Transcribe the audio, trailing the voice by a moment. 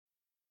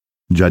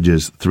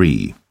Judges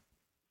 3.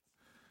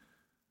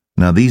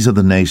 Now these are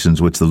the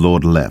nations which the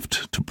Lord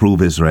left, to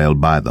prove Israel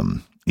by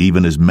them,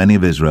 even as many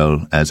of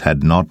Israel as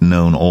had not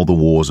known all the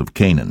wars of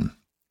Canaan.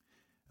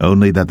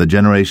 Only that the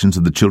generations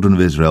of the children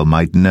of Israel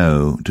might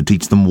know, to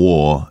teach them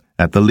war,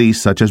 at the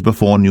least such as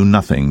before knew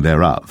nothing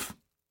thereof.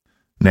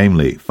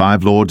 Namely,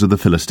 5 lords of the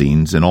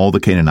Philistines, and all the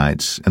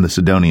Canaanites, and the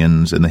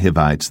Sidonians, and the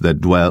Hivites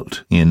that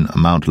dwelt in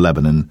Mount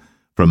Lebanon,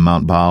 from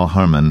Mount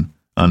Baal-Hermon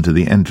unto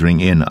the entering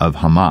in of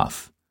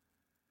Hamath.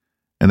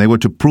 And they were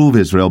to prove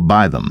Israel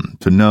by them,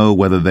 to know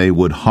whether they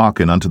would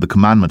hearken unto the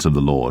commandments of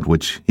the Lord,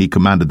 which he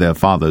commanded their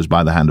fathers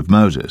by the hand of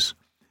Moses.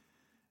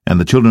 And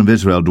the children of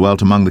Israel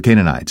dwelt among the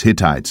Canaanites,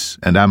 Hittites,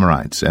 and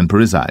Amorites, and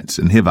Perizzites,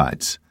 and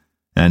Hivites,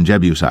 and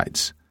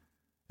Jebusites.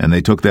 And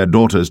they took their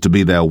daughters to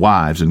be their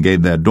wives, and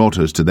gave their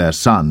daughters to their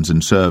sons,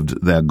 and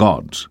served their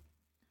gods.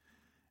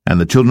 And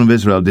the children of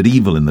Israel did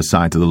evil in the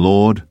sight of the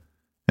Lord,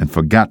 and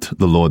forgat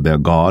the Lord their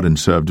God, and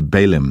served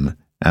Baalim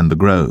and the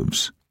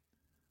groves.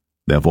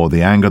 Therefore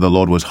the anger of the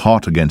Lord was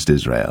hot against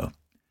Israel,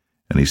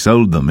 and he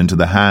sold them into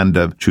the hand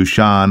of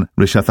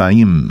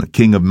Shushan-Rishathaim,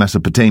 king of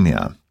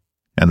Mesopotamia.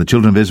 And the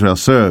children of Israel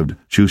served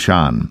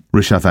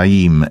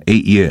Shushan-Rishathaim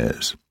 8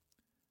 years.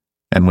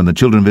 And when the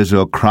children of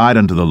Israel cried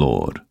unto the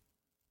Lord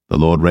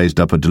raised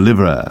up a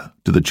deliverer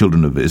to the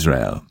children of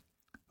Israel,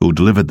 who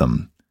delivered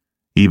them,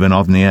 even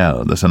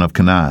Othniel, the son of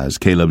Kenaz,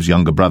 Caleb's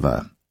younger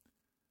brother.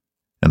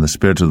 And the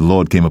Spirit of the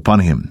Lord came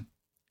upon him,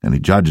 and he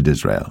judged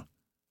Israel,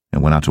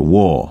 and went out to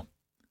war.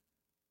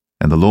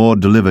 And the Lord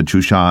delivered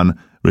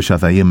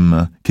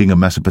Shushan-Rishathaim, king of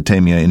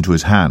Mesopotamia, into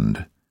his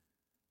hand.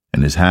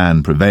 And his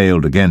hand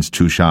prevailed against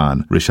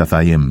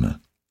Shushan-Rishathaim.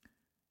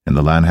 And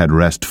the land had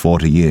rest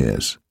 40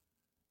 years.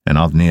 And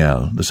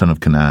Othniel, the son of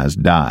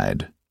Kenaz,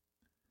 died.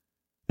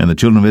 And the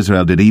children of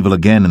Israel did evil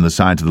again in the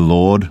sight of the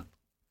Lord.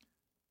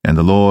 And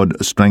the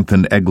Lord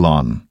strengthened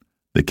Eglon,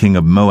 the king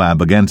of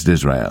Moab, against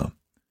Israel,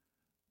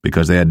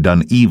 because they had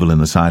done evil in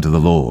the sight of the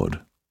Lord.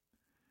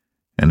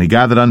 And he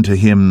gathered unto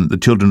him the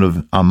children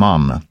of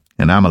Ammon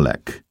and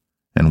Amalek,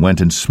 and went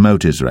and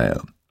smote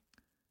Israel,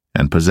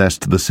 and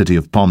possessed the city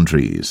of palm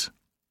trees.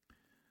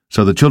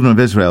 So the children of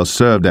Israel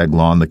served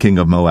Eglon the king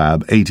of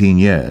Moab 18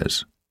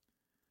 years.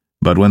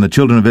 But when the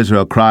children of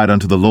Israel cried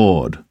unto the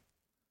Lord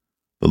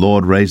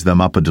raised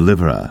them up a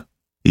deliverer,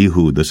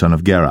 Ehud the son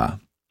of Gera,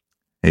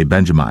 a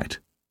Benjamite,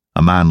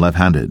 a man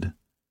left-handed.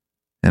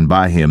 And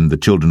by him the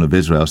children of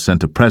Israel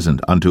sent a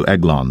present unto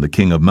Eglon the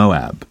king of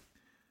Moab.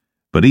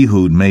 But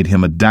Ehud made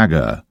him a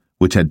dagger,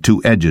 which had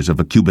 2 edges of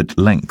a cubit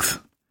length,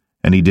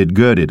 and he did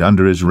gird it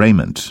under his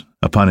raiment,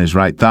 upon his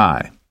right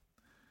thigh.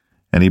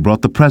 And he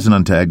brought the present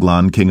unto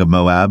Eglon king of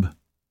Moab,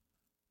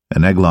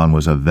 and Eglon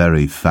was a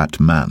very fat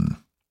man.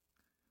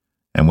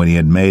 And when he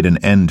had made an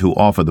end to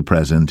offer the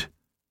present,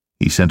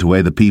 he sent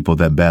away the people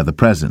that bare the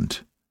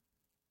present.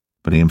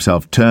 But he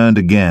himself turned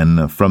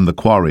again from the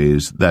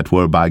quarries that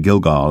were by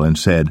Gilgal, and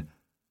said,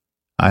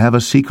 I have a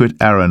secret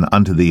errand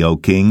unto thee, O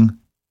king.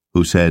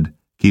 Who said,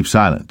 Keep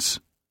silence.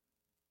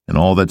 And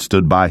all that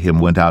stood by him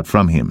went out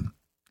from him.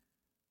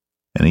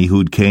 And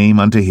Ehud came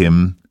unto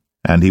him,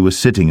 and he was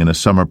sitting in a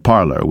summer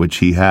parlor, which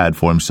he had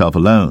for himself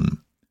alone.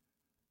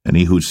 And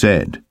Ehud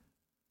said,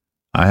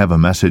 I have a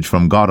message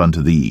from God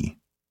unto thee.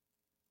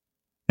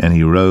 And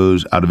he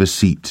rose out of his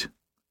seat.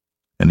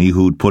 And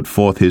Ehud put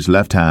forth his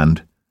left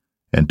hand,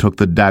 and took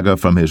the dagger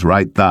from his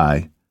right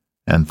thigh,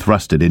 and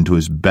thrust it into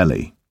his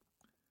belly.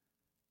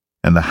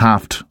 And the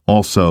haft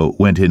also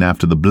went in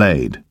after the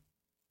blade,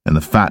 and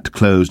the fat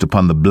closed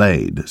upon the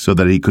blade, so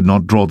that he could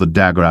not draw the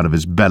dagger out of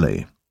his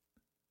belly.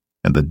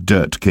 And the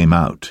dirt came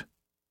out.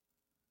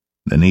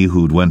 Then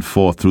Ehud went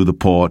forth through the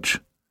porch,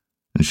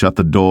 and shut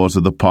the doors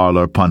of the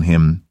parlor upon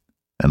him,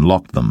 and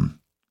locked them.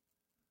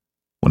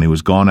 When he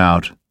was gone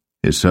out,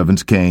 his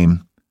servants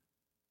came,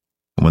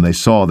 and when they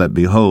saw that,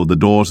 behold, the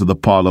doors of the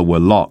parlor were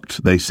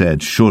locked, they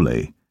said,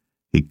 Surely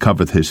he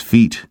covereth his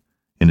feet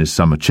in his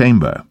summer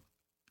chamber.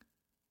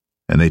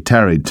 And they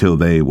tarried till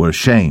they were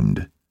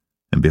ashamed,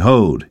 and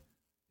behold,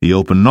 he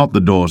opened not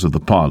the doors of the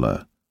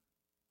parlor.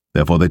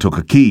 Therefore they took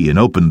a key and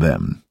opened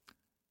them,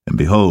 and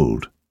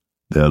behold,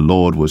 their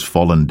lord was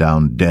fallen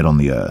down dead on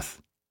the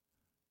earth.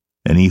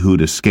 And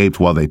Ehud escaped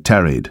while they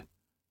tarried,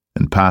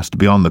 and passed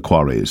beyond the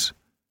quarries,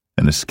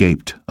 and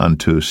escaped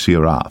unto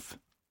Seirath.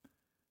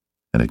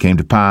 And it came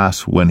to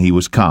pass, when he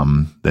was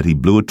come, that he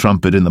blew a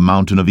trumpet in the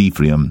mountain of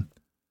Ephraim,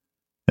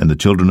 and the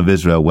children of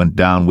Israel went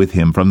down with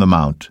him from the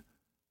mount,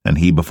 and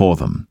he before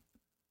them.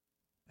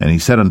 And he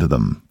said unto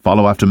them,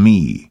 Follow after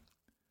me,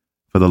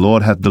 for the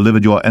Lord hath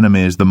delivered your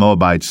enemies the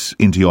Moabites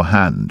into your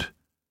hand.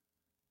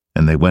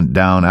 And they went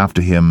down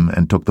after him,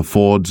 and took the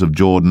fords of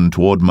Jordan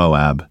toward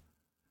Moab,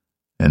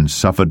 and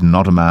suffered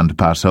not a man to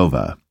pass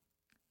over.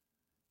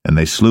 And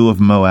they slew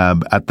of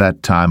Moab at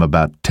that time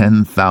about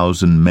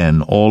 10,000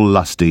 men, all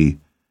lusty,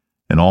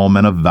 and all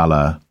men of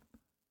valor,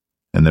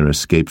 and there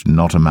escaped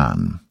not a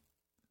man.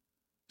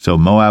 So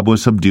Moab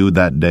was subdued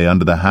that day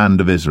under the hand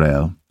of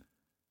Israel,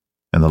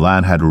 and the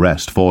land had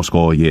rest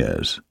 80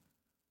 years.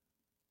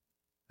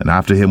 And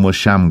after him was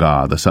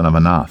Shamgar the son of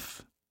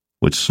Anath,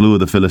 which slew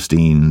the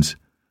Philistines,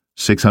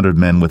 600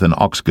 men with an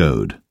ox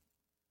goad.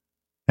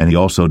 And he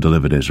also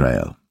delivered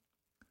Israel.